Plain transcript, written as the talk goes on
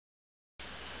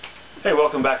Hey,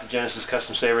 welcome back to Genesis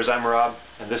Custom Sabers. I'm Rob,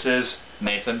 and this is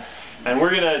Nathan. And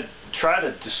we're going to try to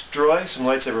destroy some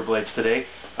lightsaber blades today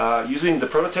using the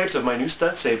prototypes of my new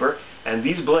stunt saber and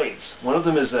these blades. One of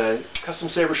them is a Custom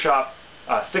Saber Shop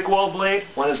thick wall blade,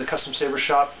 one is a Custom Saber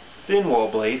Shop thin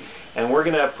wall blade, and we're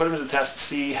going to put them to the test to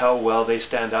see how well they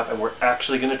stand up, and we're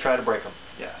actually going to try to break them.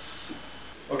 Yes.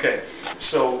 Okay,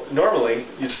 so normally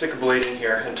you'd stick a blade in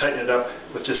here and tighten it up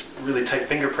with just really tight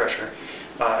finger pressure.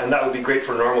 And that would be great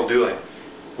for normal dueling.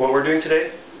 What we're doing today,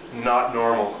 not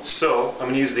normal. So I'm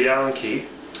going to use the Allen key,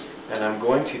 and I'm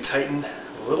going to tighten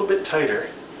a little bit tighter,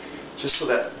 just so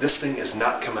that this thing is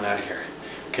not coming out of here.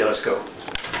 Okay, let's go.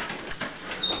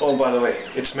 Oh, by the way,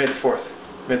 it's May the 4th.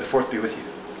 May the 4th be with you.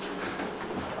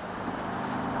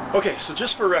 Okay, so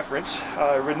just for reference,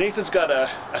 Nathan's got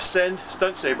a Ascend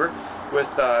stunt saber with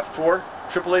 4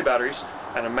 AAA batteries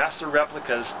and a Master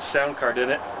Replica's sound card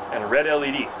in it and a red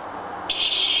LED.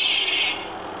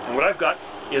 And what I've got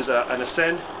is an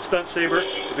Ascend stunt saber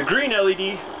with a green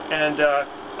LED and a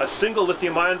single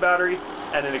lithium-ion battery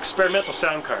and an experimental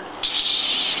sound card.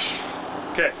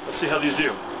 Okay, let's see how these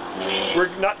do.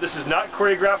 This is not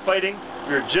choreographed fighting.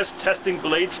 We're just testing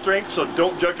blade strength, so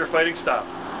don't judge our fighting style.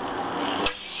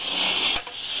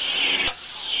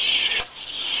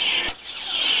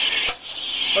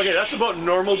 Okay, that's about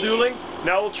normal dueling.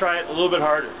 Now we'll try it a little bit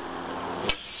harder.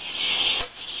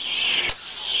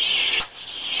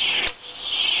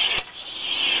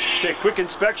 Okay, quick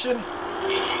inspection.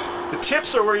 The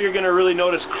tips are where you're going to really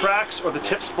notice cracks or the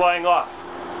tips flying off.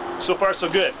 So far so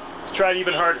good. Let's try it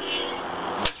even harder.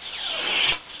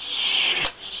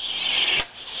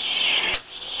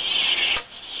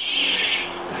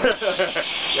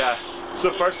 Yeah, so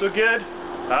far so good.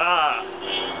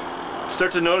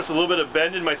 Start to notice a little bit of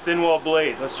bend in my thin wall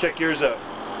blade. Let's check yours out.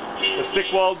 The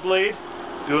thick walled blade,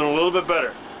 doing a little bit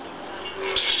better.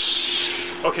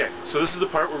 Okay, so this is the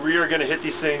part where we are going to hit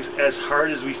these things as hard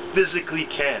as we physically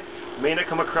can. It may not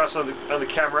come across on the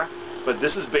camera, but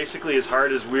this is basically as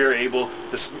hard as we are able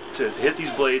to hit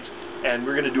these blades, and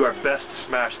we're going to do our best to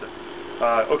smash them.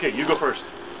 Okay, you go first.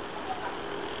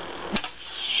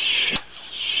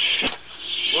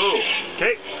 Whoa,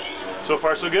 okay, so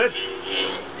far so good.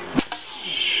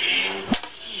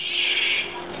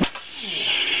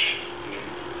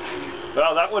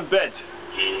 Well, that one bent,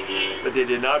 but they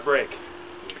did not break.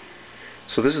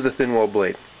 So this is the thin wall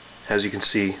blade. As you can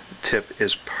see, the tip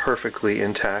is perfectly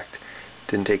intact.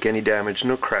 Didn't take any damage,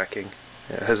 no cracking.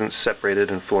 It hasn't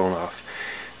separated and flown off.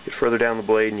 Get further down the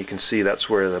blade and you can see that's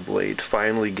where the blade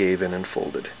finally gave in and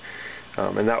folded.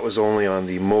 And that was only on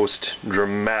the most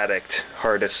dramatic,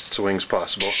 hardest swings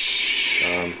possible.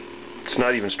 It's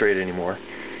not even straight anymore.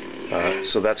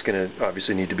 So that's going to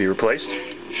obviously need to be replaced.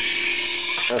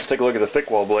 Let's take a look at the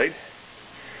thick wall blade.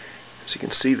 As you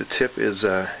can see, the tip is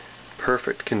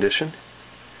perfect condition.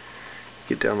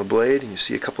 Get down the blade and you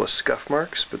see a couple of scuff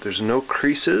marks, but there's no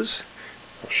creases.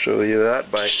 I'll show you that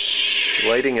by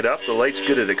lighting it up. The light's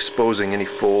good at exposing any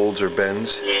folds or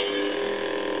bends.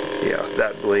 Yeah,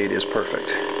 that blade is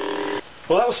perfect.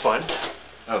 Well, that was fun.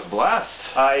 That was a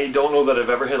blast. I don't know that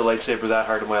I've ever hit a lightsaber that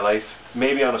hard in my life.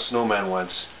 Maybe on a snowman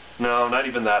once. No, not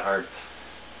even that hard.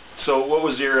 So what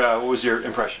was your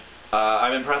impression?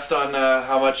 I'm impressed on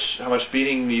how much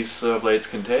beating these blades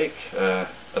can take,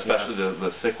 especially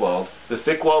the thick-walled. The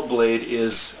thick-walled blade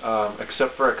is,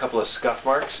 except for a couple of scuff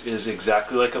marks, is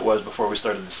exactly like it was before we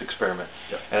started this experiment.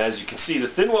 Yeah. And as you can see, the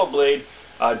thin-walled blade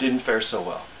didn't fare so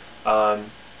well.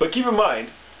 But keep in mind,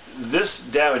 this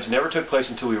damage never took place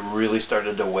until we really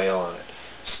started to wail on it.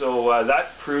 So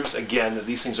that proves again that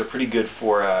these things are pretty good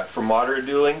for moderate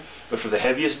dueling, but for the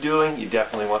heaviest dueling, you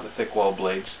definitely want the thick-walled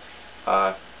blades.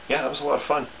 Yeah, that was a lot of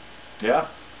fun. Yeah.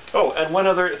 Oh, and one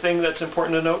other thing that's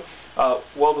important to note,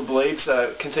 while the blades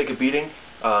can take a beating,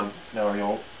 now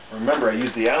you'll remember I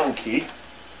used the Allen key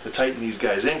to tighten these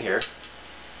guys in here.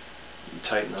 You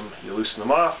tighten them, you loosen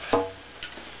them off.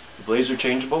 The blades are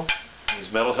changeable.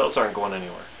 These metal hilts aren't going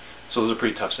anywhere. So those are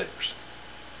pretty tough sabers.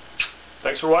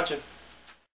 Thanks for watching.